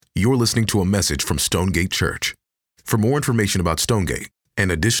You're listening to a message from Stonegate Church. For more information about Stonegate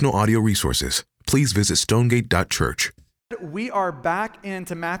and additional audio resources, please visit stonegate.church. We are back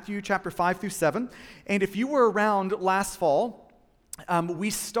into Matthew chapter 5 through 7, and if you were around last fall, we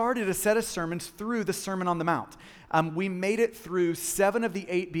started a set of sermons through the Sermon on the Mount. We made it through 7 of the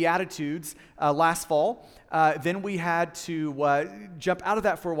 8 Beatitudes last fall. Then we had to jump out of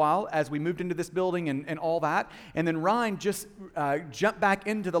that for a while as we moved into this building and all that. And then Ryan just jumped back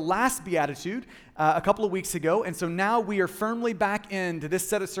into the last Beatitude a couple of weeks ago. And so now we are firmly back into this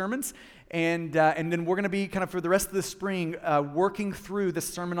set of sermons. And then we're going to be kind of for the rest of the spring working through the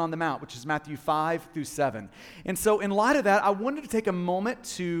Sermon on the Mount, which is Matthew 5 through 7. And so in light of that, I wanted to take a moment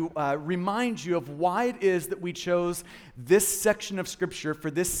to remind you of why it is that we chose this section of Scripture for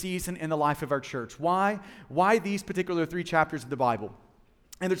this season in the life of our church. Why these particular 3 chapters of the Bible?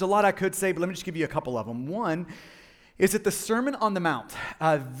 And there's a lot I could say, but let me just give you a couple of them. One is that the Sermon on the Mount,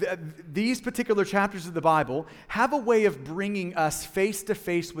 these particular chapters of the Bible, have a way of bringing us face to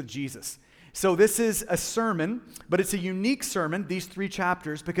face with Jesus. So this is a sermon, but it's a unique sermon, these 3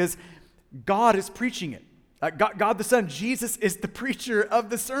 chapters, because God is preaching it. God the Son, Jesus is the preacher of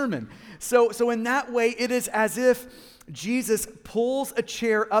the sermon. So in that way, it is as if Jesus pulls a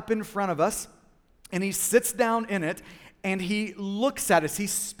chair up in front of us, and he sits down in it, and he looks at us, he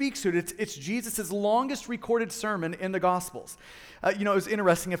speaks to it. It's Jesus' longest recorded sermon in the Gospels. It was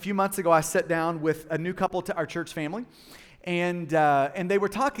interesting. A few months ago, I sat down with a new couple to our church family, and they were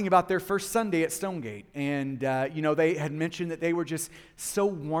talking about their first Sunday at Stonegate. And, they had mentioned that they were just so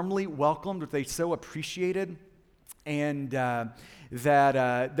warmly welcomed, that they so appreciated, and that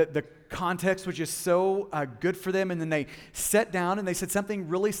the context was just so good for them. And then they sat down, and they said something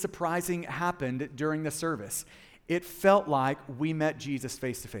really surprising happened during the service. It felt like we met Jesus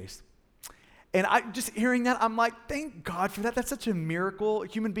face to face. And I just hearing that, I'm like, thank God for that. That's such a miracle.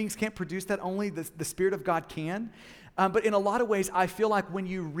 Human beings can't produce that. Only the Spirit of God can. But in a lot of ways, I feel like when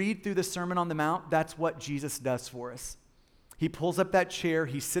you read through the Sermon on the Mount, that's what Jesus does for us. He pulls up that chair,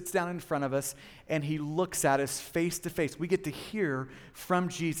 he sits down in front of us, and he looks at us face to face. We get to hear from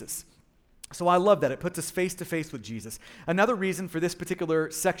Jesus. So I love that. It puts us face to face with Jesus. Another reason for this particular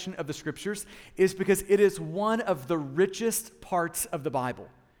section of the Scriptures is because it is one of the richest parts of the Bible.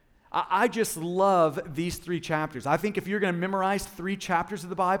 I just love these 3 chapters. I think if you're going to memorize 3 chapters of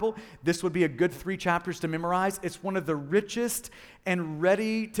the Bible, this would be a good 3 chapters to memorize. It's one of the richest and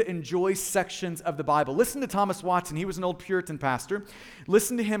ready to enjoy sections of the Bible. Listen to Thomas Watson. He was an old Puritan pastor.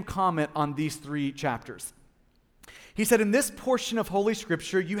 Listen to him comment on these 3 chapters. He said, in this portion of Holy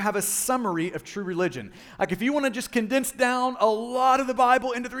Scripture, you have a summary of true religion. Like if you want to just condense down a lot of the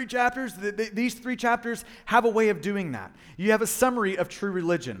Bible into 3 chapters, these 3 chapters have a way of doing that. You have a summary of true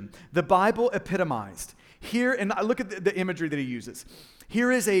religion, the Bible epitomized. Here, and look at the imagery that he uses.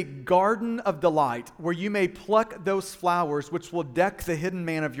 Here is a garden of delight where you may pluck those flowers which will deck the hidden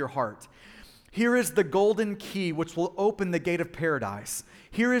man of your heart. Here is the golden key which will open the gate of paradise.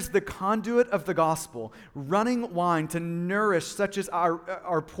 Here is the conduit of the gospel, running wine to nourish such as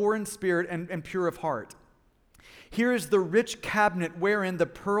are poor in spirit and pure of heart. Here is the rich cabinet wherein the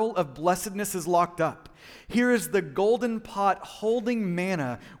pearl of blessedness is locked up. Here is the golden pot holding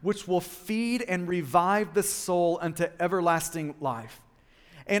manna which will feed and revive the soul unto everlasting life.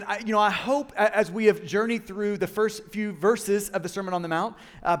 And I hope as we have journeyed through the first few verses of the Sermon on the Mount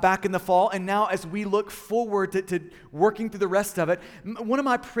back in the fall, and now as we look forward to working through the rest of it, one of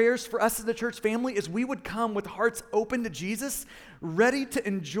my prayers for us as a church family is we would come with hearts open to Jesus, ready to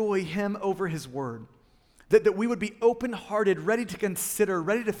enjoy Him over His Word. That we would be open-hearted, ready to consider,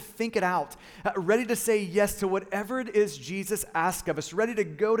 ready to think it out, ready to say yes to whatever it is Jesus asks of us, ready to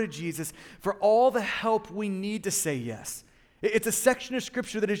go to Jesus for all the help we need to say yes. It's a section of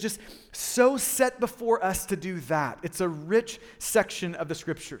Scripture that is just so set before us to do that. It's a rich section of the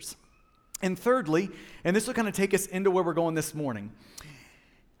Scriptures. And thirdly, and this will kind of take us into where we're going this morning,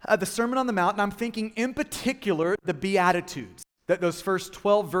 the Sermon on the Mount, and I'm thinking in particular the Beatitudes, those first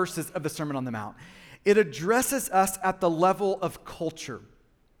 12 verses of the Sermon on the Mount. It addresses us at the level of culture.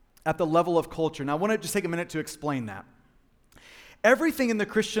 At the level of culture. Now, I want to just take a minute to explain that. Everything in the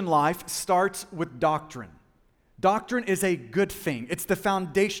Christian life starts with doctrine. Doctrine is a good thing. It's the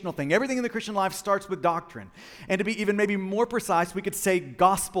foundational thing. Everything in the Christian life starts with doctrine. And to be even maybe more precise, we could say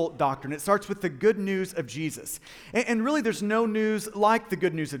gospel doctrine. It starts with the good news of Jesus. And really, there's no news like the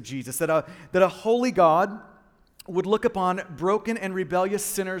good news of Jesus, that a holy God would look upon broken and rebellious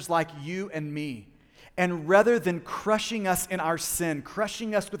sinners like you and me. And rather than crushing us in our sin,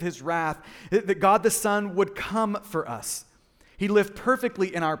 crushing us with His wrath, that God the Son would come for us. He lived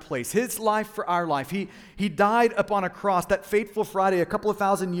perfectly in our place, his life for our life. He died upon a cross, that fateful Friday a couple of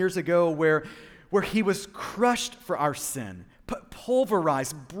thousand years ago where he was crushed for our sin,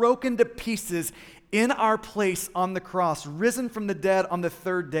 pulverized, broken to pieces in our place on the cross, risen from the dead on the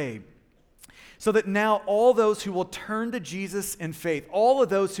third day. So that now all those who will turn to Jesus in faith, all of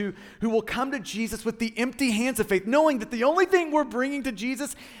those who will come to Jesus with the empty hands of faith, knowing that the only thing we're bringing to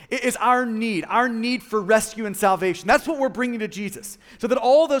Jesus is our need for rescue and salvation. That's what we're bringing to Jesus. So that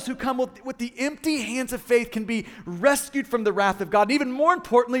all those who come with the empty hands of faith can be rescued from the wrath of God, and even more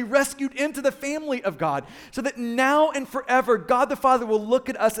importantly, rescued into the family of God. So that now and forever, God the Father will look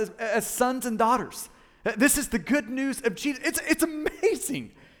at us as sons and daughters. This is the good news of Jesus. It's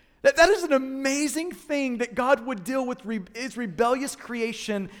amazing. That is an amazing thing that God would deal with his rebellious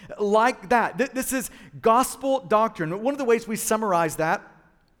creation like that. This is gospel doctrine. One of the ways we summarize that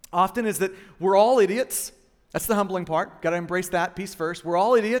often is that we're all idiots. That's the humbling part. Got to embrace that piece first. We're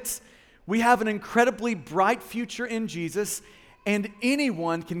all idiots. We have an incredibly bright future in Jesus, and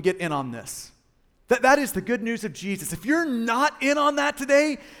anyone can get in on this. That is the good news of Jesus. If you're not in on that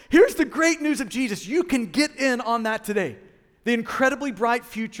today, here's the great news of Jesus. You can get in on that today. The incredibly bright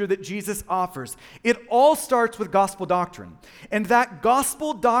future that Jesus offers. It all starts with gospel doctrine. And that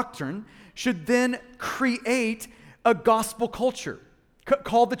gospel doctrine should then create a gospel culture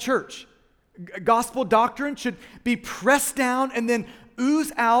called the church. Gospel doctrine should be pressed down and then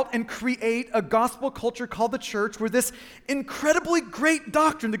ooze out and create a gospel culture called the church, where this incredibly great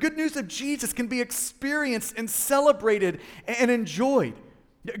doctrine, the good news of Jesus, can be experienced and celebrated and enjoyed.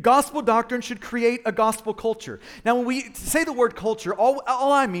 Gospel doctrine should create a gospel culture. Now, when we say the word culture,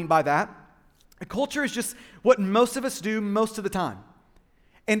 all I mean by that, a culture is just what most of us do most of the time.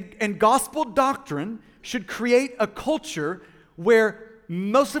 And gospel doctrine should create a culture where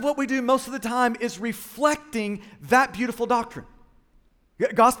most of what we do most of the time is reflecting that beautiful doctrine.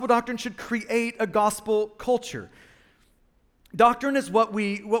 Gospel doctrine should create a gospel culture. Doctrine is what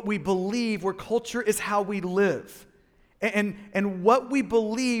we believe, where culture is how we live. And what we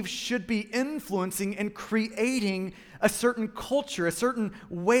believe should be influencing and creating a certain culture, a certain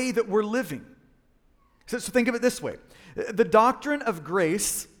way that we're living. So think of it this way. The doctrine of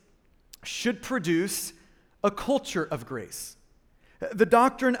grace should produce a culture of grace. The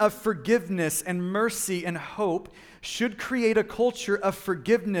doctrine of forgiveness and mercy and hope should create a culture of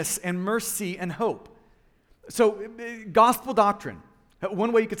forgiveness and mercy and hope. So gospel doctrine,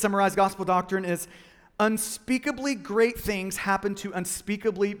 one way you could summarize gospel doctrine is unspeakably great things happen to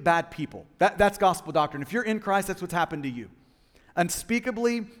unspeakably bad people. That's gospel doctrine. If you're in Christ, that's what's happened to you.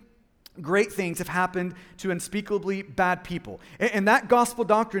 Unspeakably great things have happened to unspeakably bad people. And that gospel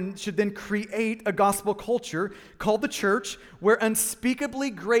doctrine should then create a gospel culture called the church, where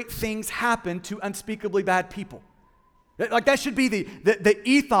unspeakably great things happen to unspeakably bad people. Like that should be the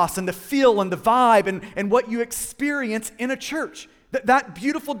ethos and the feel and the vibe and what you experience in a church. That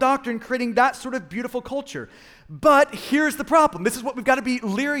beautiful doctrine creating that sort of beautiful culture. But here's the problem. This is what we've got to be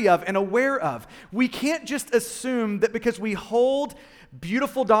leery of and aware of. We can't just assume that because we hold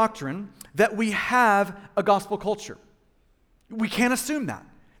beautiful doctrine that we have a gospel culture. We can't assume that.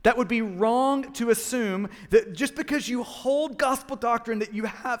 That would be wrong to assume that just because you hold gospel doctrine that you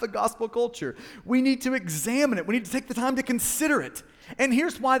have a gospel culture. We need to examine it. We need to take the time to consider it. And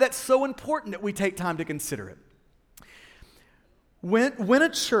here's why that's so important that we take time to consider it. When a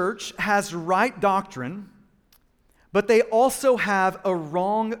church has right doctrine, but they also have a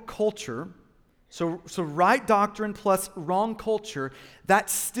wrong culture, so right doctrine plus wrong culture,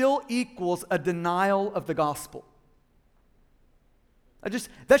 that still equals a denial of the gospel.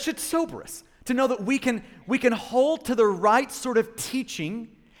 That should sober us to know that we can hold to the right sort of teaching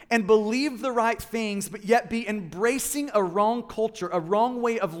and believe the right things, but yet be embracing a wrong culture, a wrong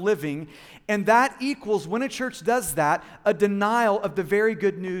way of living, and that equals, when a church does that, a denial of the very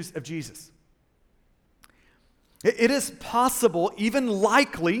good news of Jesus. It is possible, even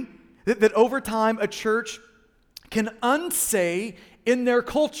likely, that over time a church can unsay in their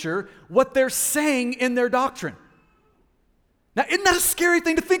culture what they're saying in their doctrine. Now, isn't that a scary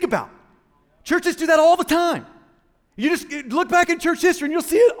thing to think about? Churches do that all the time. You just look back in church history and you'll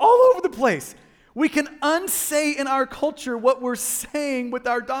see it all over the place. We can unsay in our culture what we're saying with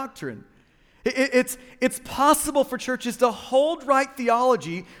our doctrine. It's possible for churches to hold right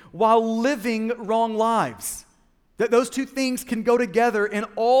theology while living wrong lives. That those two things can go together in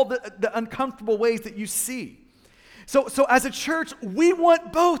all the uncomfortable ways that you see. So as a church, we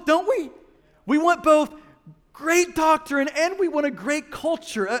want both, don't we? We want both great doctrine, and we want a great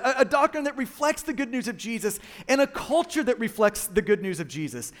culture, a doctrine that reflects the good news of Jesus and a culture that reflects the good news of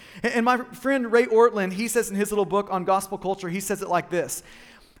Jesus. And my friend Ray Ortlund, he says in his little book on gospel culture, he says it like this: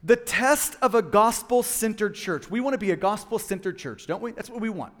 the test of a gospel-centered church. We want to be a gospel-centered church, don't we? That's what we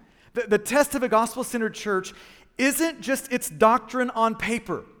want. The test of a gospel-centered church isn't just its doctrine on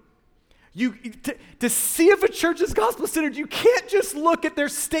paper. To see if a church is gospel-centered, you can't just look at their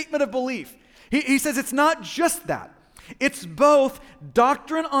statement of belief. He says it's not just that. It's both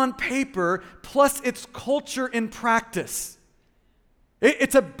doctrine on paper plus its culture in practice.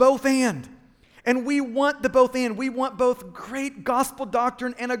 It's a both and. And we want the both and. We want both great gospel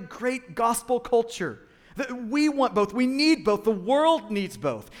doctrine and a great gospel culture. We want both. We need both. The world needs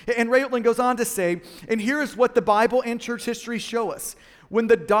both. And Ray Ortlund goes on to say, and here is what the Bible and church history show us. When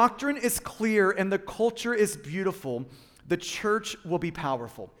the doctrine is clear and the culture is beautiful, the church will be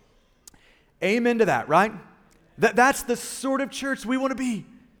powerful. Amen to that, right? That's the sort of church we want to be.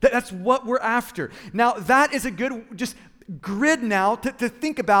 That's what we're after. Now, that is a good just grid now to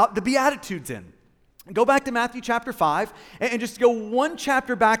think about the Beatitudes in. Go back to Matthew chapter 5 and just go one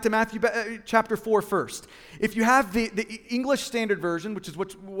chapter back to Matthew chapter 4 first. If you have the English Standard Version, which is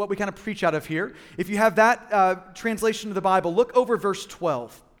what we kind of preach out of here, if you have that translation of the Bible, look over verse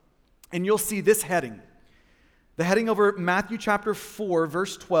 12, and you'll see this heading. The heading over Matthew chapter 4,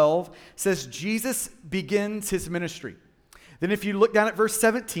 verse 12, says Jesus begins his ministry. Then if you look down at verse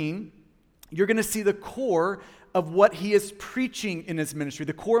 17, you're going to see the core of what he is preaching in his ministry,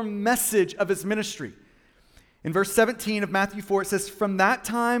 the core message of his ministry. In verse 17 of Matthew 4, it says, "From that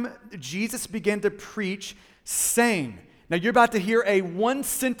time, Jesus began to preach, saying." Now, you're about to hear a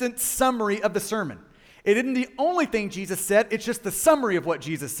one-sentence summary of the sermon. It isn't the only thing Jesus said, it's just the summary of what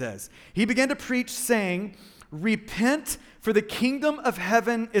Jesus says. He began to preach, saying, "Repent, for the kingdom of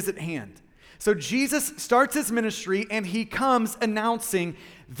heaven is at hand." So Jesus starts his ministry, and he comes announcing,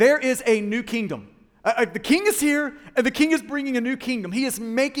 there is a new kingdom. The king is here, and the king is bringing a new kingdom. He is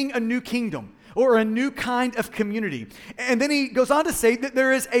making a new kingdom, or a new kind of community. And then he goes on to say that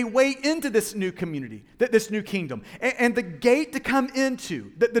there is a way into this new community, this new kingdom. And the gate to come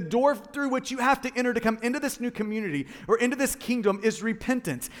into, the door through which you have to enter to come into this new community or into this kingdom is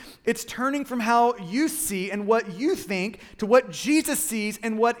repentance. It's turning from how you see and what you think to what Jesus sees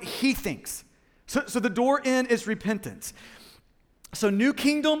and what he thinks. So the door in is repentance. So new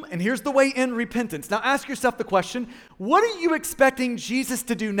kingdom, and here's the way in, repentance. Now ask yourself the question, what are you expecting Jesus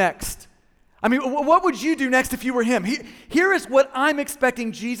to do next? I mean, what would you do next if you were him? Here is what I'm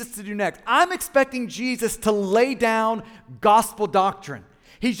expecting Jesus to do next. I'm expecting Jesus to lay down gospel doctrine.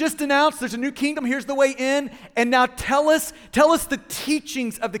 He's just announced there's a new kingdom, here's the way in, and now tell us the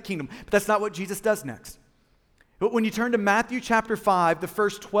teachings of the kingdom. But that's not what Jesus does next. But when you turn to Matthew chapter 5, the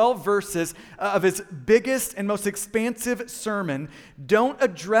first 12 verses of his biggest and most expansive sermon don't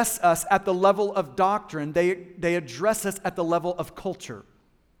address us at the level of doctrine. They address us at the level of culture.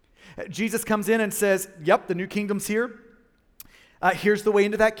 Jesus comes in and says, yep, the new kingdom's here. Here's the way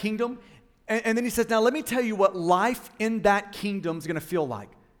into that kingdom. And then he says, now let me tell you what life in that kingdom is going to feel like,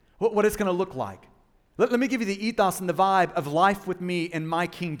 what it's going to look like. Let me give you the ethos and the vibe of life with me in my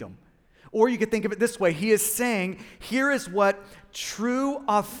kingdom. Or you could think of it this way. He is saying, here is what true,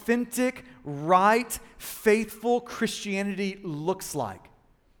 authentic, right, faithful Christianity looks like.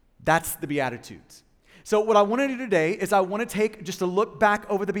 That's the Beatitudes. So what I want to do today is I want to take just a look back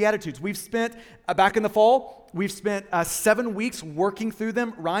over the Beatitudes. We've spent, back in the fall, we've spent 7 weeks working through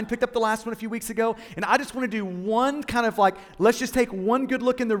them. Ryan picked up the last one a few weeks ago. And I just want to do one kind of like, let's just take one good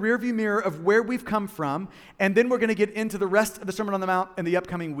look in the rearview mirror of where we've come from. And then we're going to get into the rest of the Sermon on the Mount in the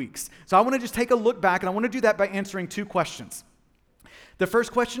upcoming weeks. So I want to just take a look back, and I want to do that by answering 2 questions. The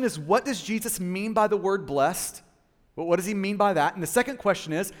first question is, what does Jesus mean by the word blessed? Well, what does he mean by that? And the second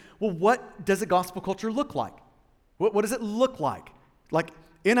question is, well, what does a gospel culture look like? What does it look like? Like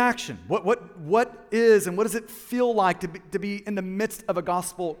in action. What is and what does it feel like to be in the midst of a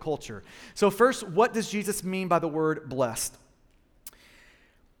gospel culture? So first, what does Jesus mean by the word blessed?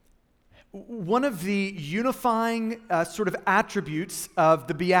 One of the unifying sort of attributes of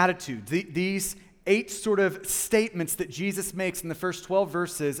the Beatitudes, these 8 sort of statements that Jesus makes in the first 12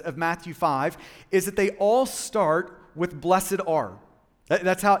 verses of Matthew 5, is that they all start with blessed are.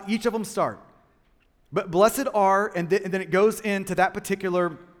 That's how each of them start. But blessed are, and then it goes into that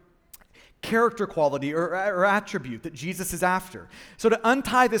particular character quality or attribute that Jesus is after. So to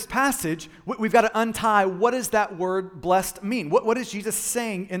untie this passage, we've got to untie, what does that word blessed mean? What is Jesus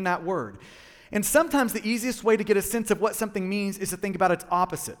saying in that word? And sometimes the easiest way to get a sense of what something means is to think about its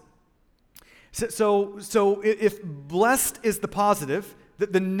opposite. So if blessed is the positive,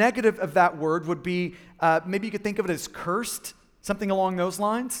 The negative of that word would be, maybe you could think of it as cursed, something along those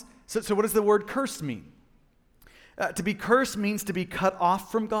lines. So what does the word cursed mean? To be cursed means to be cut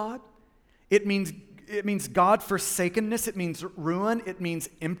off from God. It means God-forsakenness. It means ruin. It means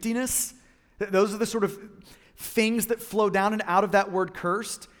emptiness. Those are the sort of things that flow down and out of that word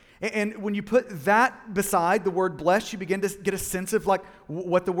cursed. And when you put that beside the word blessed, you begin to get a sense of like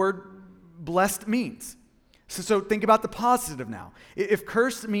what the word blessed means. So think about the positive now. If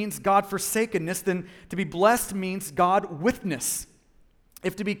cursed means God-forsakenness, then to be blessed means God-withness.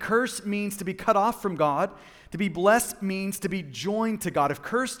 If to be cursed means to be cut off from God, to be blessed means to be joined to God. If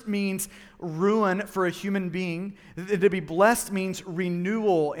cursed means ruin for a human being, to be blessed means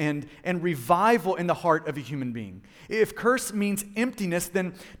renewal and revival in the heart of a human being. If cursed means emptiness,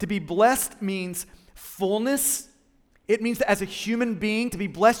 then to be blessed means fullness. It means that as a human being, to be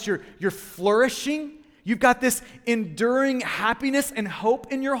blessed, you're flourishing. You've got this enduring happiness and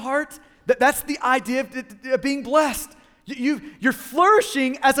hope in your heart. That's the idea of being blessed. You're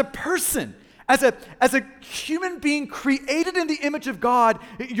flourishing as a person. As a human being created in the image of God,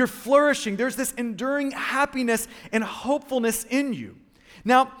 you're flourishing. There's this enduring happiness and hopefulness in you.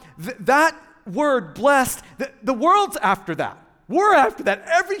 Now, that word blessed, the world's after that. We're after that.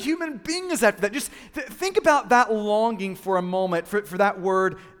 Every human being is after that. Just think about that longing for a moment for that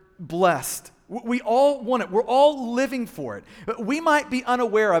word blessed. We all want it. We're all living for it. We might be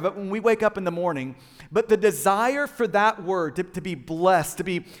unaware of it when we wake up in the morning, but the desire for that word to be blessed, to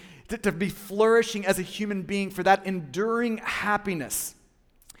be flourishing as a human being, for that enduring happiness,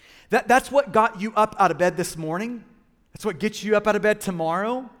 that's what got you up out of bed this morning. That's what gets you up out of bed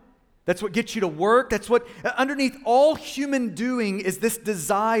tomorrow. That's what gets you to work. That's what, underneath all human doing is this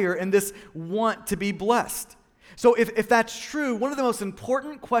desire and this want to be blessed. So if that's true, one of the most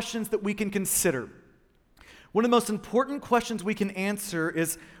important questions that we can consider, one of the most important questions we can answer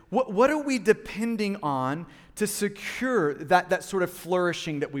is, what are we depending on to secure that sort of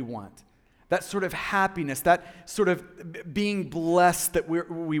flourishing that we want, that sort of happiness, that sort of being blessed that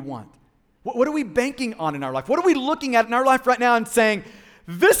we want? What are we banking on in our life? What are we looking at in our life right now and saying,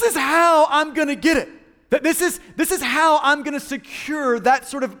 this is how I'm going to get it? That this is how I'm going to secure that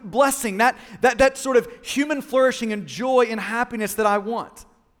sort of blessing, that sort of human flourishing and joy and happiness that I want.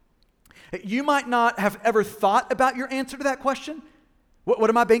 You might not have ever thought about your answer to that question. What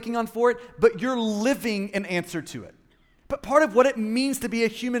am I banking on for it? But you're living an answer to it. But part of what it means to be a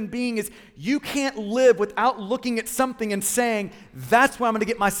human being is you can't live without looking at something and saying, that's where I'm going to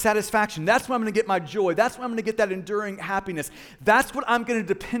get my satisfaction. That's where I'm going to get my joy. That's where I'm going to get that enduring happiness. That's what I'm going to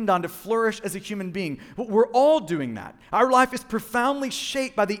depend on to flourish as a human being. We're all doing that. Our life is profoundly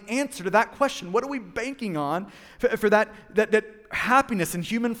shaped by the answer to that question. What are we banking on for that happiness and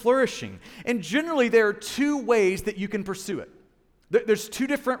human flourishing? And generally, there are two ways that you can pursue it. There's two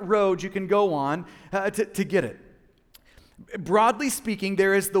different roads you can go on to get it. Broadly speaking,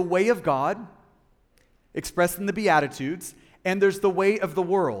 there is the way of God, expressed in the Beatitudes, and there's the way of the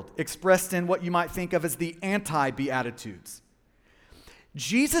world, expressed in what you might think of as the anti-Beatitudes.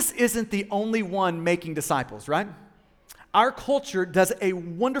 Jesus isn't the only one making disciples, right? Our culture does a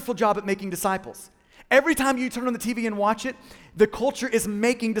wonderful job at making disciples. Every time you turn on the TV and watch it, the culture is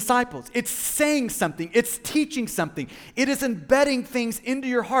making disciples. It's saying something. It's teaching something. It is embedding things into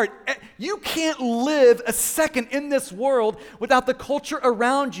your heart. You can't live a second in this world without the culture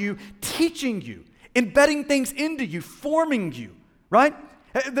around you teaching you, embedding things into you, forming you, right?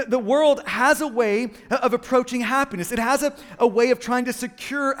 The world has a way of approaching happiness. It has a way of trying to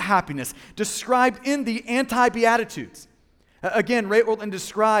secure happiness, described in the anti-Beatitudes. Again, Ray Ortlund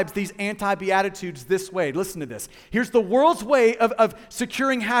describes these anti-Beatitudes this way. Listen to this. Here's the world's way of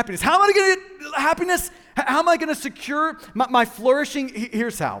securing happiness. How am I going to get happiness? How am I going to secure my flourishing?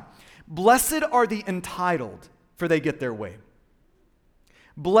 Here's how. Blessed are the entitled, for they get their way.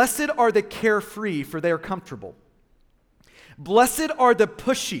 Blessed are the carefree, for they are comfortable. Blessed are the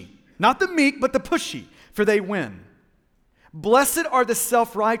pushy, not the meek, but the pushy, for they win. Blessed are the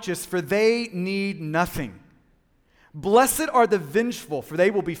self-righteous, for they need nothing. Blessed are the vengeful, for they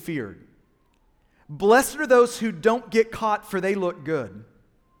will be feared. Blessed are those who don't get caught, for they look good.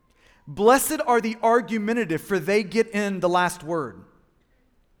 Blessed are the argumentative, for they get in the last word.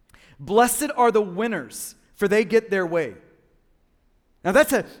 Blessed are the winners, for they get their way. Now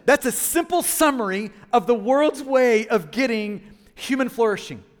that's a simple summary of the world's way of getting human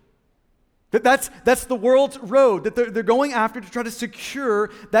flourishing. That's the world's road that they're going after to try to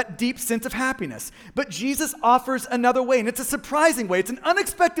secure that deep sense of happiness. But Jesus offers another way, and it's a surprising way. It's an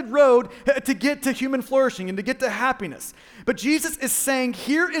unexpected road to get to human flourishing and to get to happiness. But Jesus is saying,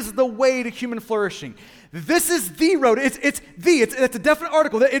 here is the way to human flourishing. This is the road. It's a definite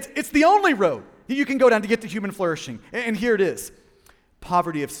article. It's the only road you can go down to get to human flourishing. And here it is.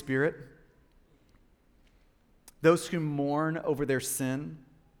 Poverty of spirit. Those who mourn over their sin.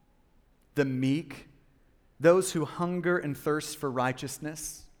 The meek. Those who hunger and thirst for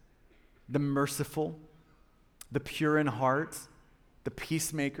righteousness. The merciful. The pure in heart. The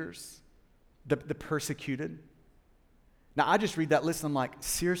peacemakers. The persecuted. Now, I just read that list and I'm like,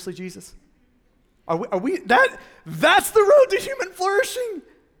 seriously, Jesus? Are we that's the road to human flourishing?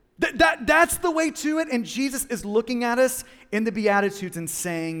 That's the way to it. And Jesus is looking at us in the Beatitudes and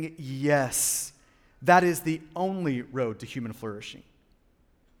saying, yes, that is the only road to human flourishing.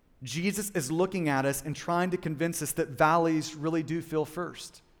 Jesus is looking at us and trying to convince us that valleys really do feel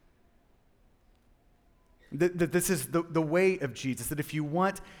first. That this is the way of Jesus, that if you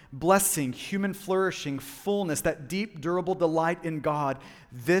want blessing, human flourishing, fullness, that deep, durable delight in God,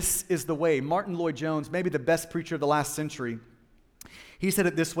 this is the way. Martin Lloyd-Jones, maybe the best preacher of the last century, he said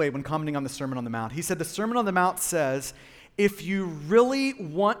it this way when commenting on the Sermon on the Mount. He said, the Sermon on the Mount says, if you really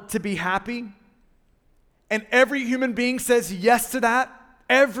want to be happy, and every human being says yes to that,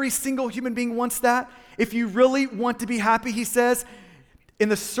 every single human being wants that, if you really want to be happy, he says, in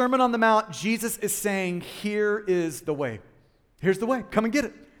the Sermon on the Mount, Jesus is saying, here is the way. Here's the way. Come and get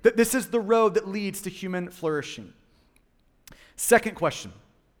it. That this is the road that leads to human flourishing. Second question.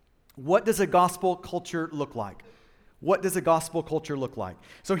 What does a gospel culture look like? What does a gospel culture look like?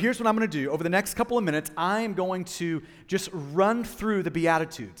 So here's what I'm going to do. Over the next couple of minutes, I am going to just run through the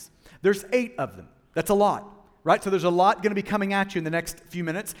Beatitudes. There's 8 of them. That's a lot, right? So there's a lot going to be coming at you in the next few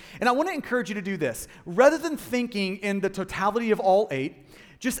minutes. And I want to encourage you to do this. Rather than thinking in the totality of all 8,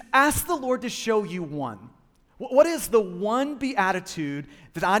 just ask the Lord to show you one. What is the one beatitude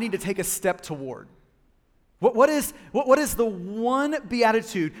that I need to take a step toward? What is the one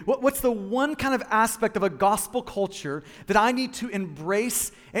beatitude? What's the one kind of aspect of a gospel culture that I need to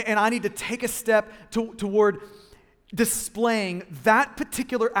embrace and I need to take a step toward displaying that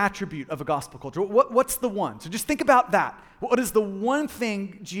particular attribute of a gospel culture? What's the one? So just think about that. What is the one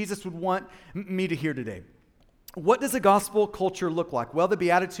thing Jesus would want me to hear today? What does a gospel culture look like? Well, the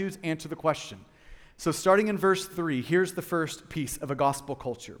Beatitudes answer the question. So starting in verse 3, here's the first piece of a gospel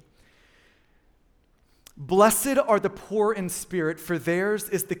culture. Blessed are the poor in spirit, for theirs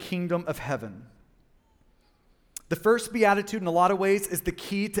is the kingdom of heaven. The first beatitude, in a lot of ways, is the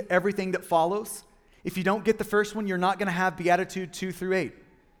key to everything that follows. If you don't get the first one, you're not going to have Beatitude 2 through 8.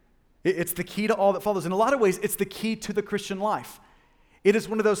 It's the key to all that follows. In a lot of ways, it's the key to the Christian life. It is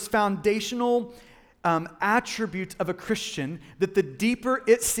one of those foundational attributes of a Christian that the deeper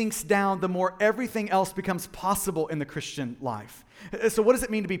it sinks down, the more everything else becomes possible in the Christian life. So what does it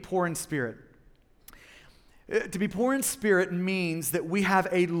mean to be poor in spirit? To be poor in spirit means that we have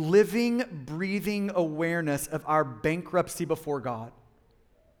a living, breathing awareness of our bankruptcy before God.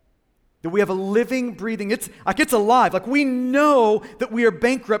 That we have a living, breathing, it's alive. Like we know that we are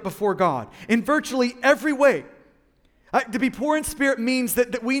bankrupt before God in virtually every way. To be poor in spirit means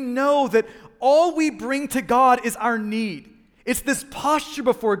that we know that all we bring to God is our need. It's this posture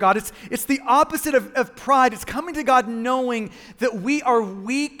before God. It's the opposite of pride. It's coming to God knowing that we are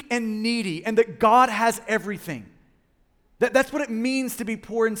weak and needy and that God has everything. That's what it means to be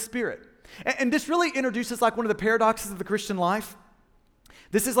poor in spirit. And this really introduces like one of the paradoxes of the Christian life.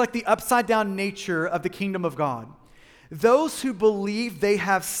 This is like the upside down nature of the kingdom of God. Those who believe they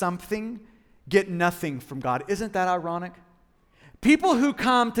have something get nothing from God. Isn't that ironic? People who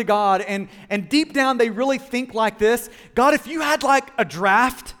come to God and deep down they really think like this. God, if you had like a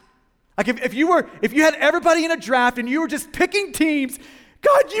draft, like if you had everybody in a draft and you were just picking teams,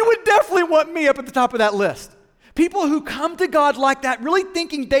 God, you would definitely want me up at the top of that list. People who come to God like that, really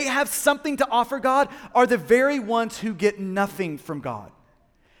thinking they have something to offer God, are the very ones who get nothing from God.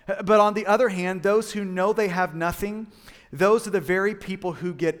 But on the other hand, those who know they have nothing, those are the very people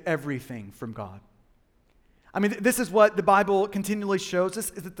who get everything from God. I mean, this is what the Bible continually shows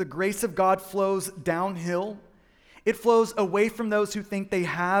us, is that the grace of God flows downhill. It flows away from those who think they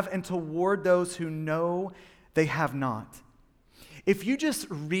have and toward those who know they have not. If you just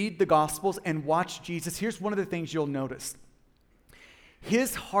read the Gospels and watch Jesus, here's one of the things you'll notice.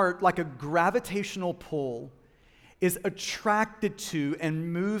 His heart, like a gravitational pull, is attracted to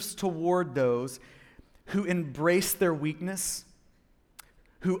and moves toward those who embrace their weakness,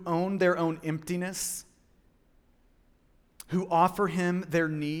 who own their own emptiness, who offer him their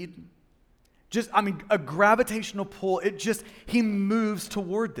need. A gravitational pull. He moves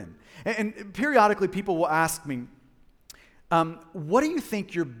toward them. And periodically people will ask me, what do you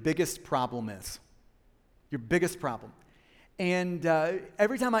think your biggest problem is? Your biggest problem. And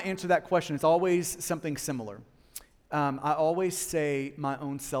every time I answer that question, it's always something similar. I always say my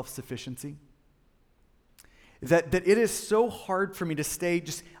own self-sufficiency. That it is so hard for me to stay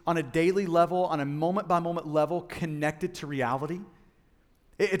just on a daily level, on a moment-by-moment level, connected to reality.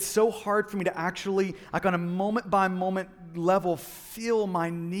 It's so hard for me to actually, like on a moment-by-moment level, feel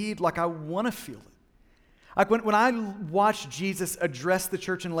my need like I want to feel it. Like when I watch Jesus address the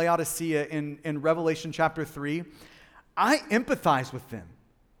church in Laodicea in Revelation chapter 3, I empathize with them.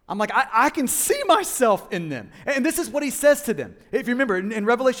 I'm like, I can see myself in them. And this is what he says to them. If you remember, in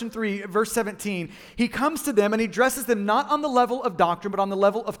Revelation 3, verse 17, he comes to them and he addresses them not on the level of doctrine, but on the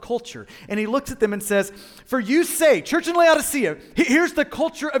level of culture. And he looks at them and says, for you say, church in Laodicea, here's the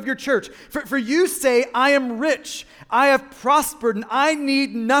culture of your church. For you say, I am rich, I have prospered, and I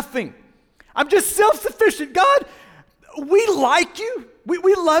need nothing. I'm just self-sufficient. God, we like you.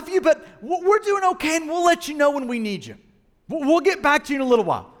 We love you, but we're doing okay, and we'll let you know when we need you. We'll get back to you in a little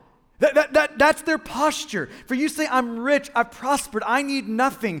while. That's their posture. For you say, I'm rich, I've prospered, I need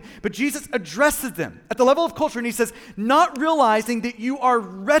nothing. But Jesus addresses them at the level of culture, and he says, not realizing that you are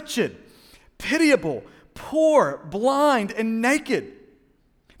wretched, pitiable, poor, blind, and naked.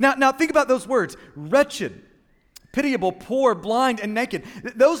 Now think about those words, wretched, pitiable, poor, blind, and naked.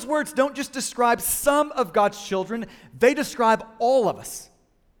 Those words don't just describe some of God's children, they describe all of us.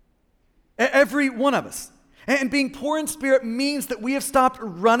 Every one of us. And being poor in spirit means that we have stopped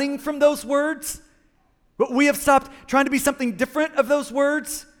running from those words, but we have stopped trying to be something different of those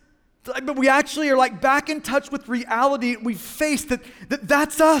words. But we actually are like back in touch with reality. We've faced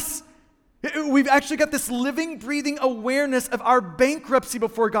that's us. We've actually got this living, breathing awareness of our bankruptcy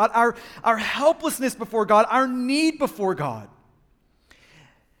before God, our helplessness before God, our need before God.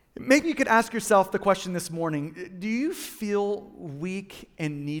 Maybe you could ask yourself the question this morning, do you feel weak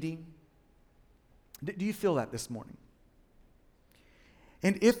and needy? Do you feel that this morning?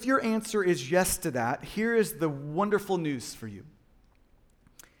 And if your answer is yes to that, here is the wonderful news for you.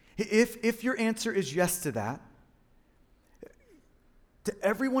 If your answer is yes to that, to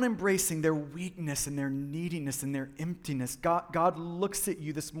everyone embracing their weakness and their neediness and their emptiness, God looks at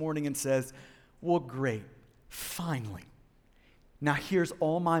you this morning and says, well, great, finally. Now here's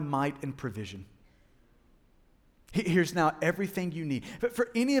all my might and provision. Here's now everything you need. But for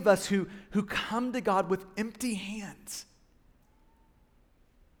any of us who come to God with empty hands,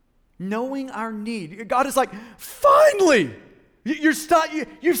 knowing our need, God is like, finally, you've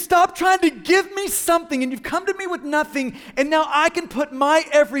stopped trying to give me something and you've come to me with nothing, and now I can put my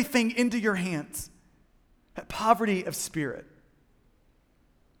everything into your hands. That poverty of spirit.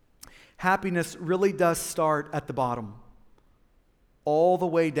 Happiness really does start at the bottom, all the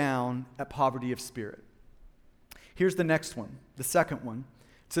way down at poverty of spirit. Here's the next one, the second one.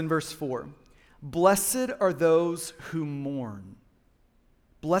 It's in verse 4. Blessed are those who mourn.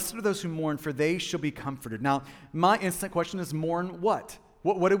 Blessed are those who mourn, for they shall be comforted. Now, my instant question is, mourn what?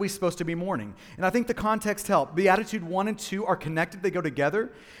 What are we supposed to be mourning? And I think the context helps. Beatitude 1 and 2 are connected. They go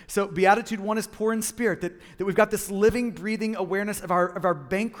together. So Beatitude 1 is poor in spirit, that we've got this living, breathing awareness of our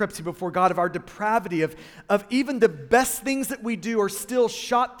bankruptcy before God, of our depravity, of even the best things that we do are still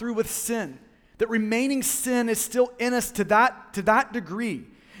shot through with sin. That remaining sin is still in us to that degree.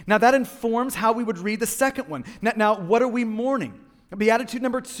 Now that informs how we would read the second one. Now what are we mourning? Beatitude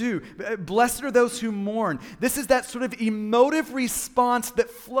number 2, blessed are those who mourn. This is that sort of emotive response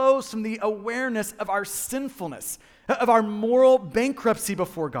that flows from the awareness of our sinfulness, of our moral bankruptcy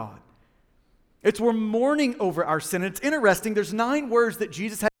before God. We're mourning over our sin. It's interesting, there's 9 words that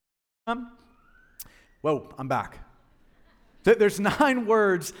Jesus had. Whoa, I'm back. There's 9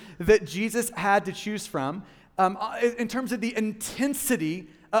 words that Jesus had to choose from in terms of the intensity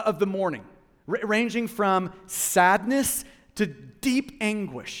of the mourning, ranging from sadness to deep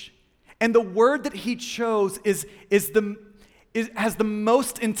anguish. And the word that he chose has the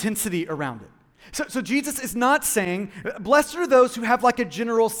most intensity around it. So Jesus is not saying, blessed are those who have like a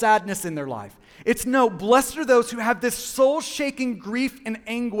general sadness in their life. It's no, blessed are those who have this soul-shaking grief and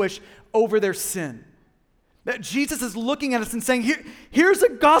anguish over their sin. That Jesus is looking at us and saying, here's a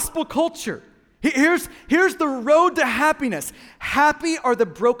gospel culture. Here's the road to happiness. Happy are the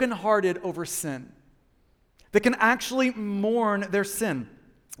brokenhearted over sin, that can actually mourn their sin.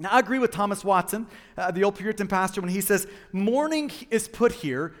 Now, I agree with Thomas Watson, the old Puritan pastor, when he says, mourning is put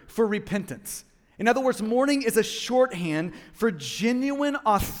here for repentance. In other words, mourning is a shorthand for genuine,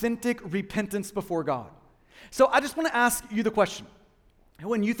 authentic repentance before God. So I just want to ask you the question.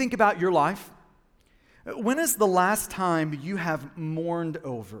 When you think about your life, when is the last time you have mourned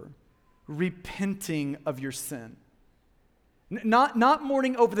over, repenting of your sin? Not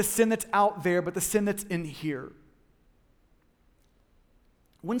mourning over the sin that's out there, but the sin that's in here.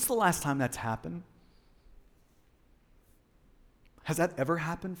 When's the last time that's happened? Has that ever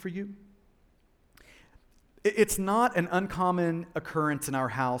happened for you? It's not an uncommon occurrence in our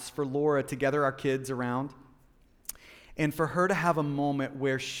house for Laura to gather our kids around and for her to have a moment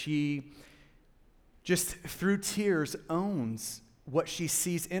where she just through tears owns what she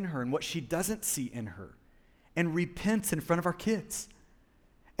sees in her and what she doesn't see in her and repents in front of our kids.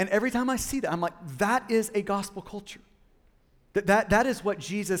 And every time I see that, I'm like, that is a gospel culture. That is what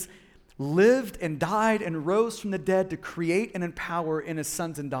Jesus lived and died and rose from the dead to create and empower in his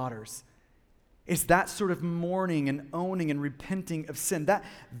sons and daughters. It's that sort of mourning and owning and repenting of sin.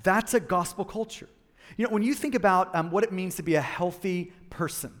 That's a gospel culture. You know, when you think about what it means to be a healthy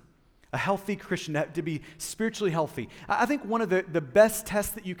person, a healthy Christian, to be spiritually healthy, I think one of the best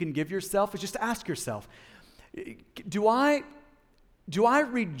tests that you can give yourself is just to ask yourself, do I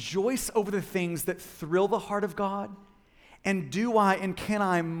rejoice over the things that thrill the heart of God? And can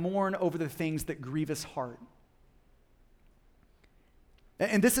I mourn over the things that grieve his heart?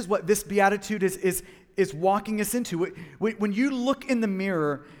 And this is what this beatitude is walking us into. When you look in the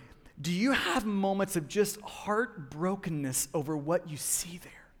mirror, do you have moments of just heartbrokenness over what you see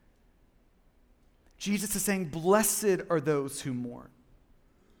there? Jesus is saying, blessed are those who mourn.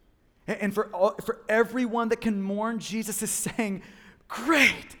 And for everyone that can mourn, Jesus is saying,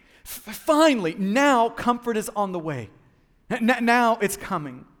 great, finally, now comfort is on the way. Now it's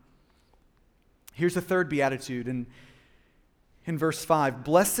coming. Here's the third beatitude in verse 5.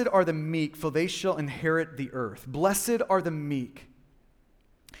 Blessed are the meek, for they shall inherit the earth. Blessed are the meek.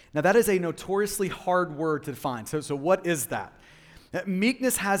 Now that is a notoriously hard word to define. So what is that?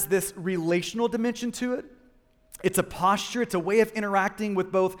 Meekness has this relational dimension to it. It's a posture. It's a way of interacting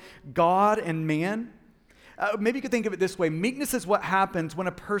with both God and man. Maybe you could think of it this way. Meekness is what happens when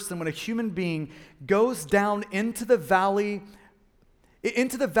a human being goes down into the valley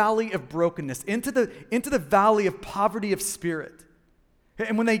of brokenness, into the valley of poverty of spirit.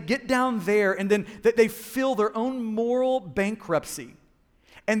 And when they get down there and then they feel their own moral bankruptcy,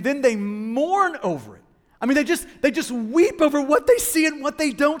 and then they mourn over it. I mean, they just weep over what they see and what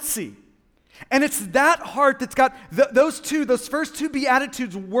they don't see. And it's that heart that's got those first two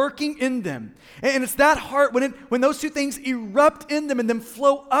beatitudes working in them. And it's that heart when those two things erupt in them and then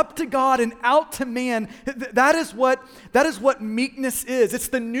flow up to God and out to man. That is what meekness is. It's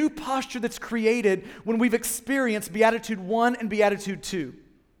the new posture that's created when we've experienced Beatitude 1 and Beatitude 2.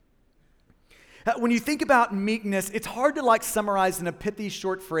 When you think about meekness, it's hard to summarize in a pithy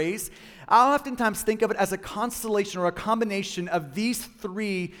short phrase. I'll oftentimes think of it as a constellation or a combination of these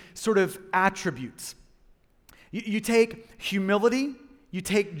three sort of attributes. You take humility, you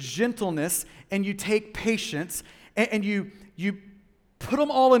take gentleness, and you take patience, and you put them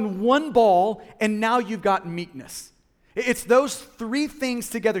all in one ball, and now you've got meekness. It's those three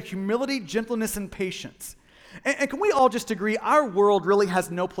things together, humility, gentleness, and patience. And can we all just agree, our world really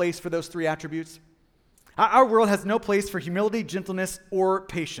has no place for those three attributes? Our world has no place for humility, gentleness, or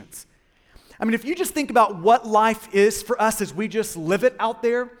patience. I mean, if you just think about what life is for us as we just live it out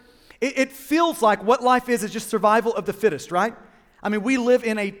there, it feels like what life is just survival of the fittest, right? I mean, we live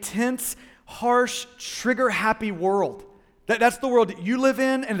in a tense, harsh, trigger-happy world. That's the world that you live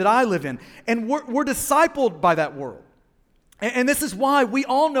in and that I live in. And we're discipled by that world. And this is why we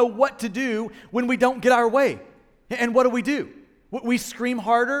all know what to do when we don't get our way. And what do? We scream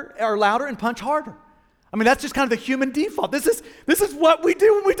harder or louder and punch harder. I mean, that's just kind of the human default. This is what we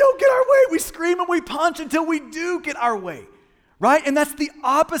do when we don't get our way. We scream and we punch until we do get our way, right? And that's the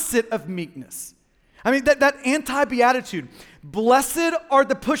opposite of meekness. I mean, that anti-beatitude, blessed are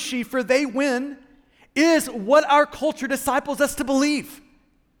the pushy for they win, is what our culture disciples us to believe.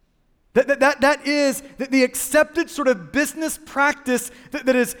 That is the accepted sort of business practice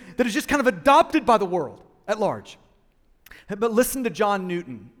that is just kind of adopted by the world at large. But listen to John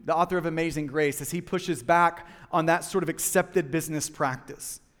Newton, the author of Amazing Grace, as he pushes back on that sort of accepted business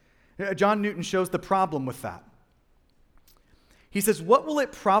practice. John Newton shows the problem with that. He says, what will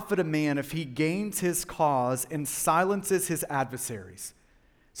it profit a man if he gains his cause and silences his adversaries?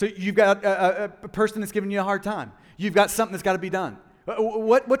 So you've got a person that's giving you a hard time. You've got something that's got to be done.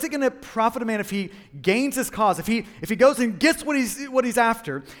 What's it going to profit a man if he gains his cause, if he goes and gets what he's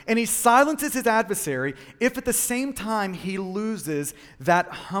after, and he silences his adversary, if at the same time he loses that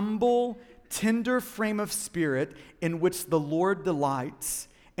humble, tender frame of spirit in which the Lord delights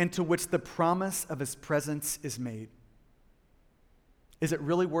and to which the promise of his presence is made? Is it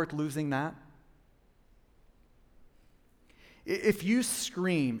really worth losing that? If you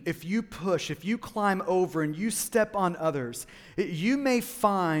scream, if you push, if you climb over and you step on others, you may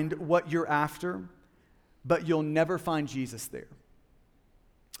find what you're after, but you'll never find Jesus there.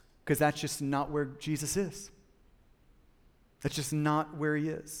 because that's just not where Jesus is. That's just not where he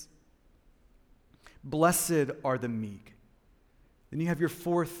is. Blessed are the meek. Then you have your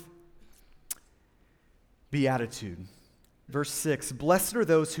fourth beatitude. Verse 6, blessed are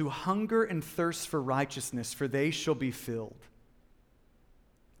those who hunger and thirst for righteousness, for they shall be filled.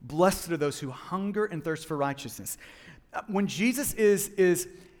 Blessed are those who hunger and thirst for righteousness. When Jesus is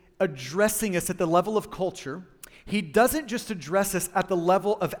addressing us at the level of culture, he doesn't just address us at the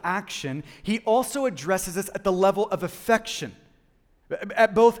level of action, he also addresses us at the level of affection,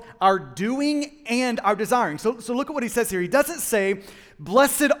 at both our doing and our desiring. So look at what he says here. He doesn't say,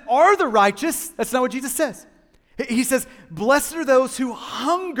 blessed are the righteous. That's not what Jesus says. He says, blessed are those who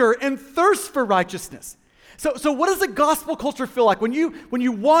hunger and thirst for righteousness. So what does the gospel culture feel like? When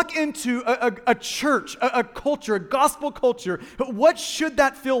you walk into a church, a culture, a gospel culture, what should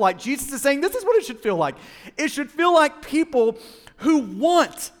that feel like? Jesus is saying this is what it should feel like. It should feel like people who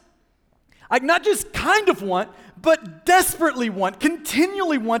want, like not just kind of want, but desperately want,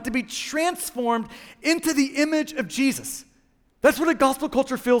 continually want to be transformed into the image of Jesus. That's what a gospel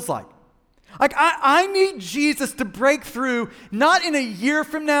culture feels like. Like, I need Jesus to break through, not in a year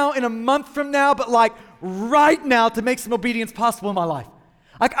from now, in a month from now, but like right now to make some obedience possible in my life.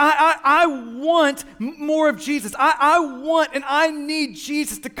 Like, I want more of Jesus. I want and I need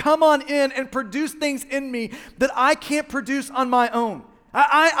Jesus to come on in and produce things in me that I can't produce on my own.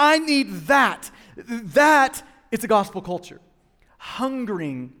 I need that. That is a gospel culture.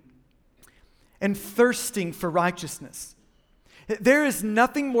 Hungering and thirsting for righteousness. There is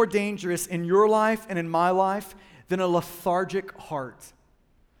nothing more dangerous in your life and in my life than a lethargic heart.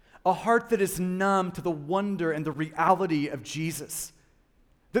 A heart that is numb to the wonder and the reality of Jesus.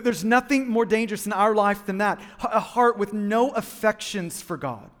 That there's nothing more dangerous in our life than that. A heart with no affections for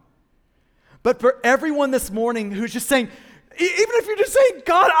God. But for everyone this morning who's just saying, even if you're just saying,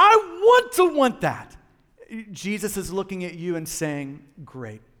 God, I want that. Jesus is looking at you and saying,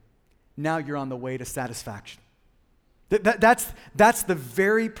 great. Now you're on the way to satisfaction. That's the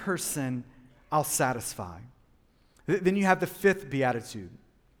very person I'll satisfy. Then you have the fifth beatitude.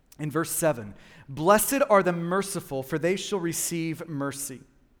 In verse 7, blessed are the merciful, for they shall receive mercy.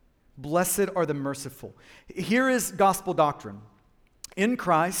 Blessed are the merciful. Here is gospel doctrine. In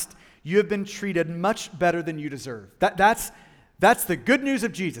Christ, you have been treated much better than you deserve. That's the good news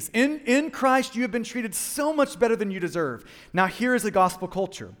of Jesus. In Christ, you have been treated so much better than you deserve. Now, here is the gospel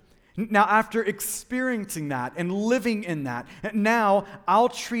culture. Now, after experiencing that and living in that, now I'll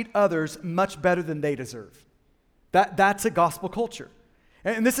treat others much better than they deserve. That's a gospel culture.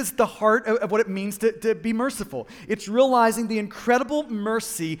 And this is the heart of what it means to be merciful. It's realizing the incredible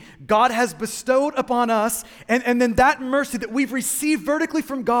mercy God has bestowed upon us, and then that mercy that we've received vertically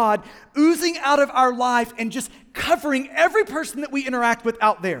from God, oozing out of our life and just covering every person that we interact with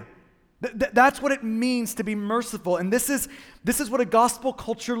out there. That's what it means to be merciful. And this is what a gospel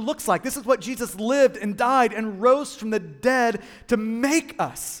culture looks like. This is what Jesus lived and died and rose from the dead to make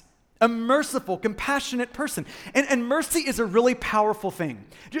us a merciful, compassionate person. And mercy is a really powerful thing.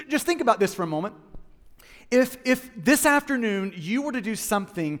 Just think about this for a moment. If this afternoon you were to do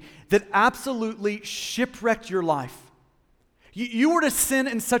something that absolutely shipwrecked your life, you were to sin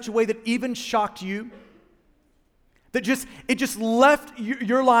in such a way that even shocked you, that it just left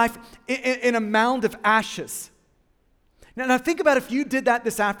your life in a mound of ashes. Now think about if you did that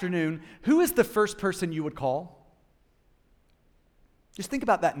this afternoon, who is the first person you would call? Just think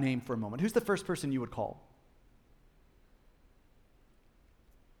about that name for a moment. Who's the first person you would call?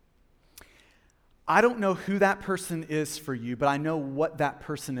 I don't know who that person is for you, but I know what that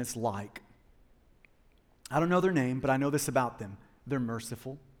person is like. I don't know their name, but I know this about them. They're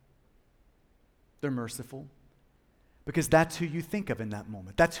merciful. They're merciful. Because that's who you think of in that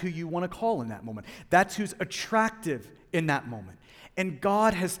moment. That's who you want to call in that moment. That's who's attractive in that moment. And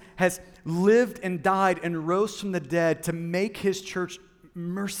God has lived and died and rose from the dead to make his church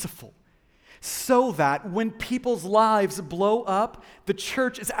merciful, so that when people's lives blow up, the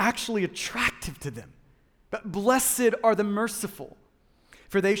church is actually attractive to them. But blessed are the merciful,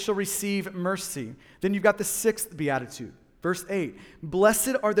 for they shall receive mercy. Then you've got the sixth beatitude. Verse 8,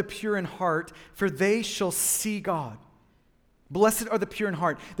 blessed are the pure in heart, for they shall see God. Blessed are the pure in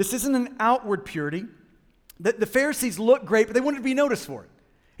heart. This isn't an outward purity. The Pharisees look great, but they wanted to be noticed for it.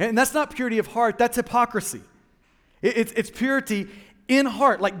 And that's not purity of heart, that's hypocrisy. It's purity in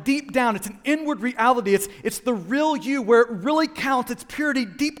heart, like deep down. It's an inward reality. It's the real you where it really counts. It's purity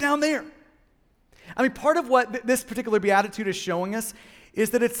deep down there. I mean, part of what this particular beatitude is showing us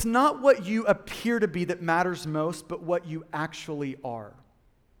is that it's not what you appear to be that matters most, but what you actually are.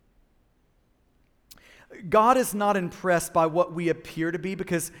 God is not impressed by what we appear to be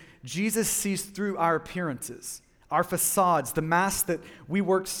because Jesus sees through our appearances, our facades, the masks that we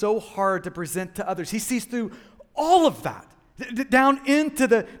work so hard to present to others. He sees through all of that, down into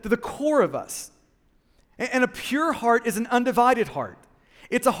the core of us. And a pure heart is an undivided heart.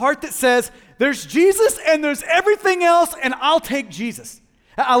 It's a heart that says, there's Jesus and there's everything else, and I'll take Jesus.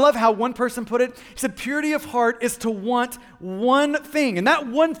 I love how one person put it. He said, purity of heart is to want one thing, and that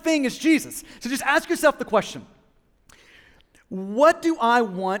one thing is Jesus. So just ask yourself the question, what do I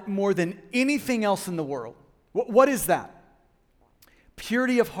want more than anything else in the world? What is that?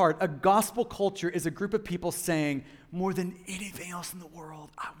 Purity of heart, a gospel culture, is a group of people saying, more than anything else in the world,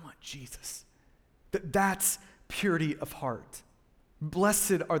 I want Jesus. That's purity of heart.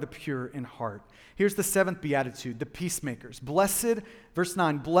 Blessed are the pure in heart. Here's the seventh beatitude, the peacemakers. Blessed, verse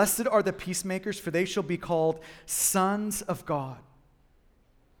 9, blessed are the peacemakers, for they shall be called sons of God.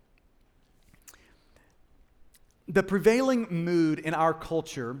 The prevailing mood in our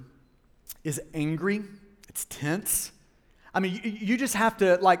culture is angry, it's tense. I mean, you just have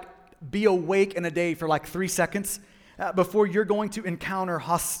to be awake in a day for 3 seconds before you're going to encounter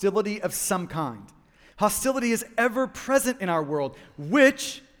hostility of some kind. Hostility is ever present in our world,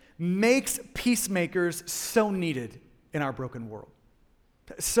 which makes peacemakers so needed in our broken world.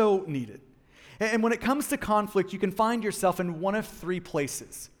 So needed. And when it comes to conflict, you can find yourself in one of three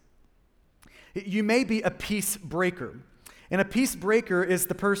places. You may be a peace breaker. And a peace breaker is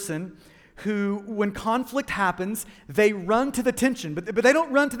the person who, when conflict happens, they run to the tension. But they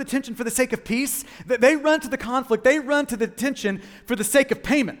don't run to the tension for the sake of peace. They run to the conflict. They run to the tension for the sake of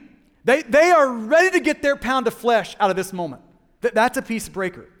payment. They are ready to get their pound of flesh out of this moment. That's a peace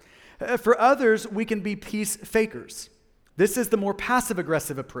breaker. For others, we can be peace fakers. This is the more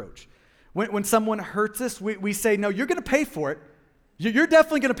passive-aggressive approach. When someone hurts us, we say, no, you're going to pay for it. You're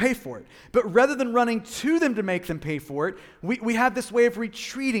definitely going to pay for it. But rather than running to them to make them pay for it, we have this way of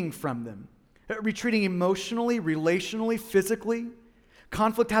retreating from them. Retreating emotionally, relationally, physically.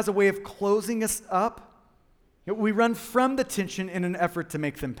 Conflict has a way of closing us up. We run from the tension in an effort to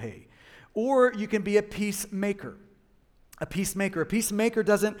make them pay. Or you can be a peacemaker. A peacemaker. A peacemaker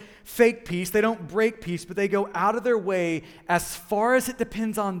doesn't fake peace. They don't break peace, but they go out of their way as far as it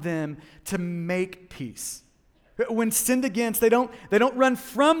depends on them to make peace. When sinned against, they don't run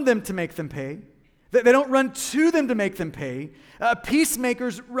from them to make them pay. They don't run to them to make them pay.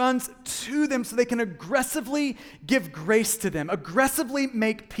 Peacemakers runs to them so they can aggressively give grace to them, aggressively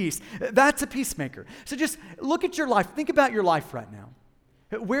make peace. That's a peacemaker. So just look at your life. Think about your life right now.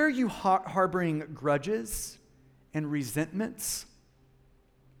 Where are you harboring grudges and resentments?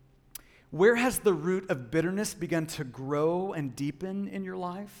 Where has the root of bitterness begun to grow and deepen in your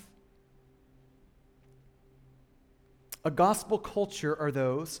life? A gospel culture are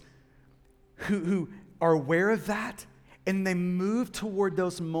those who are aware of that, and they move toward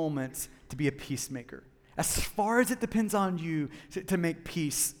those moments to be a peacemaker. As far as it depends on you to make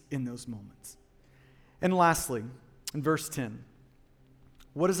peace in those moments. And lastly, in verse 10,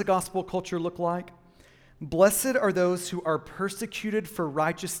 what does a gospel culture look like? Blessed are those who are persecuted for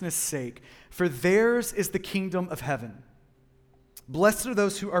righteousness' sake, for theirs is the kingdom of heaven. Blessed are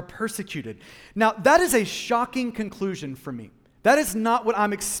those who are persecuted. Now, that is a shocking conclusion for me. That is not what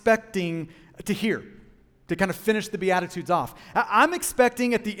I'm expecting to hear, to kind of finish the Beatitudes off. I'm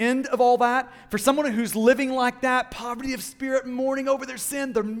expecting at the end of all that, for someone who's living like that, poverty of spirit, mourning over their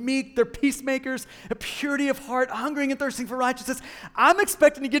sin, they're meek, they're peacemakers, a purity of heart, hungering and thirsting for righteousness. I'm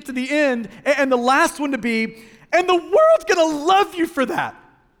expecting to get to the end, and the last one to be, and the world's going to love you for that.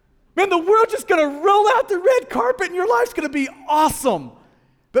 Man, the world's just going to roll out the red carpet, and your life's going to be awesome.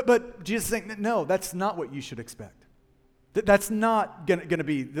 But Jesus is saying, no, that's not what you should expect. That's not going to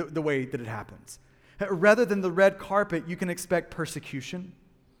be the way that it happens. Rather than the red carpet, you can expect persecution,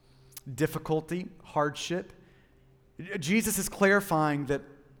 difficulty, hardship. Jesus is clarifying that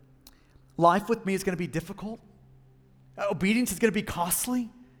life with me is going to be difficult. Obedience is going to be costly.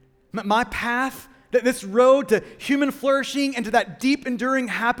 My path, this road to human flourishing and to that deep, enduring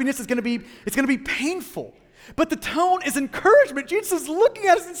happiness is going to be painful. But the tone is encouragement. Jesus is looking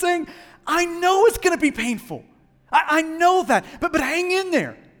at us and saying, I know it's going to be painful. I know that, but hang in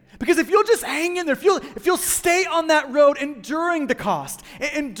there. Because if you'll just hang in there, if you'll stay on that road enduring the cost,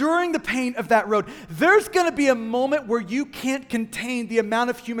 enduring the pain of that road, there's going to be a moment where you can't contain the amount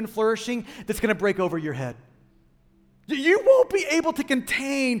of human flourishing that's going to break over your head. You won't be able to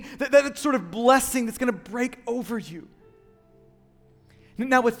contain that sort of blessing that's going to break over you.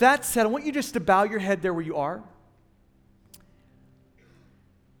 Now, with that said, I want you just to bow your head there where you are.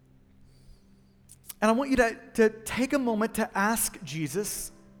 And I want you to take a moment to ask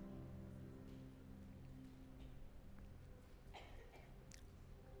Jesus,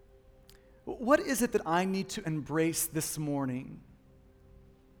 What is it that I need to embrace this morning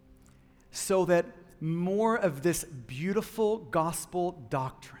so that more of this beautiful gospel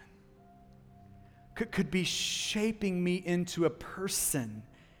doctrine could be shaping me into a person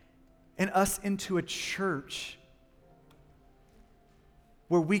and us into a church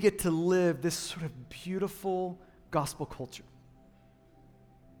where we get to live this sort of beautiful gospel culture?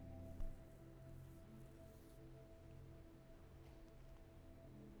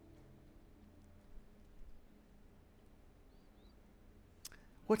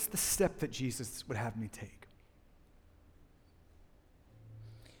 What's the step that Jesus would have me take?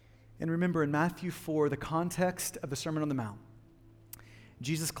 And remember, in Matthew 4, the context of the Sermon on the Mount,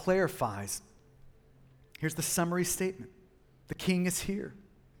 Jesus clarifies. Here's the summary statement. The King is here.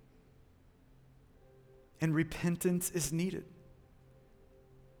 And repentance is needed.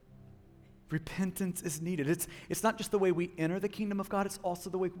 Repentance is needed. It's not just the way we enter the kingdom of God, it's also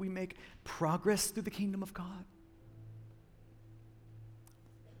the way we make progress through the kingdom of God.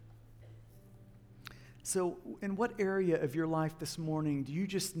 So, in what area of your life this morning do you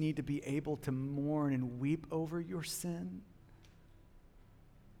just need to be able to mourn and weep over your sin?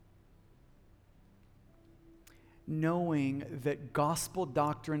 Knowing that gospel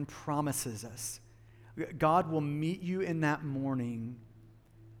doctrine promises us God will meet you in that morning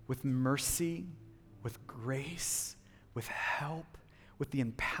with mercy, with grace, with help, with the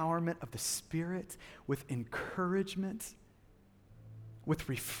empowerment of the Spirit, with encouragement, with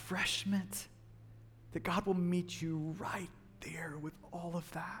refreshment. That God will meet you right there with all of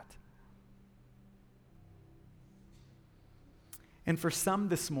that. And for some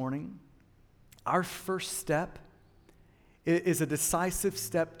this morning, our first step is a decisive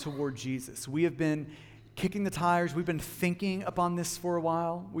step toward Jesus. We have been kicking the tires. We've been thinking upon this for a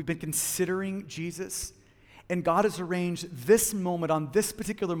while. We've been considering Jesus. And God has arranged this moment on this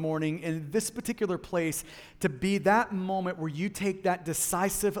particular morning in this particular place to be that moment where you take that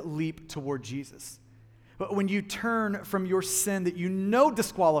decisive leap toward Jesus. But when you turn from your sin that you know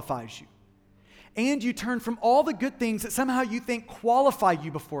disqualifies you, and you turn from all the good things that somehow you think qualify you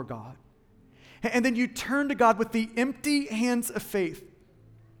before God, and then you turn to God with the empty hands of faith,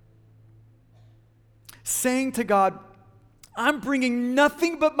 saying to God, I'm bringing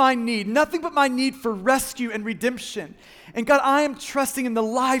nothing but my need for rescue and redemption. And God, I am trusting in the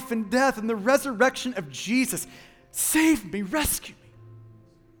life and death and the resurrection of Jesus. Save me, rescue me.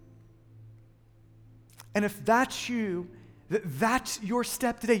 And if that's you, that's your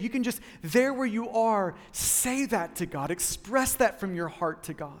step today. You can just, there where you are, say that to God. Express that from your heart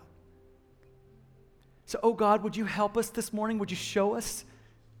to God. So, oh God, would you help us this morning? Would you show us?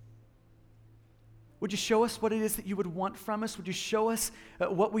 Would you show us what it is that you would want from us? Would you show us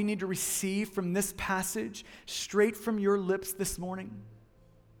what we need to receive from this passage straight from your lips this morning?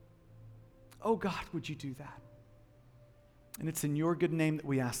 Oh God, would you do that? And it's in your good name that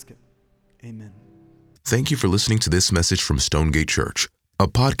we ask it. Amen. Thank you for listening to this message from Stonegate Church. A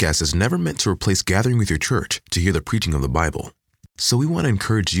podcast is never meant to replace gathering with your church to hear the preaching of the Bible. So we want to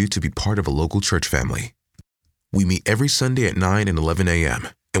encourage you to be part of a local church family. We meet every Sunday at 9 and 11 a.m.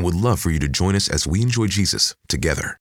 and would love for you to join us as we enjoy Jesus together.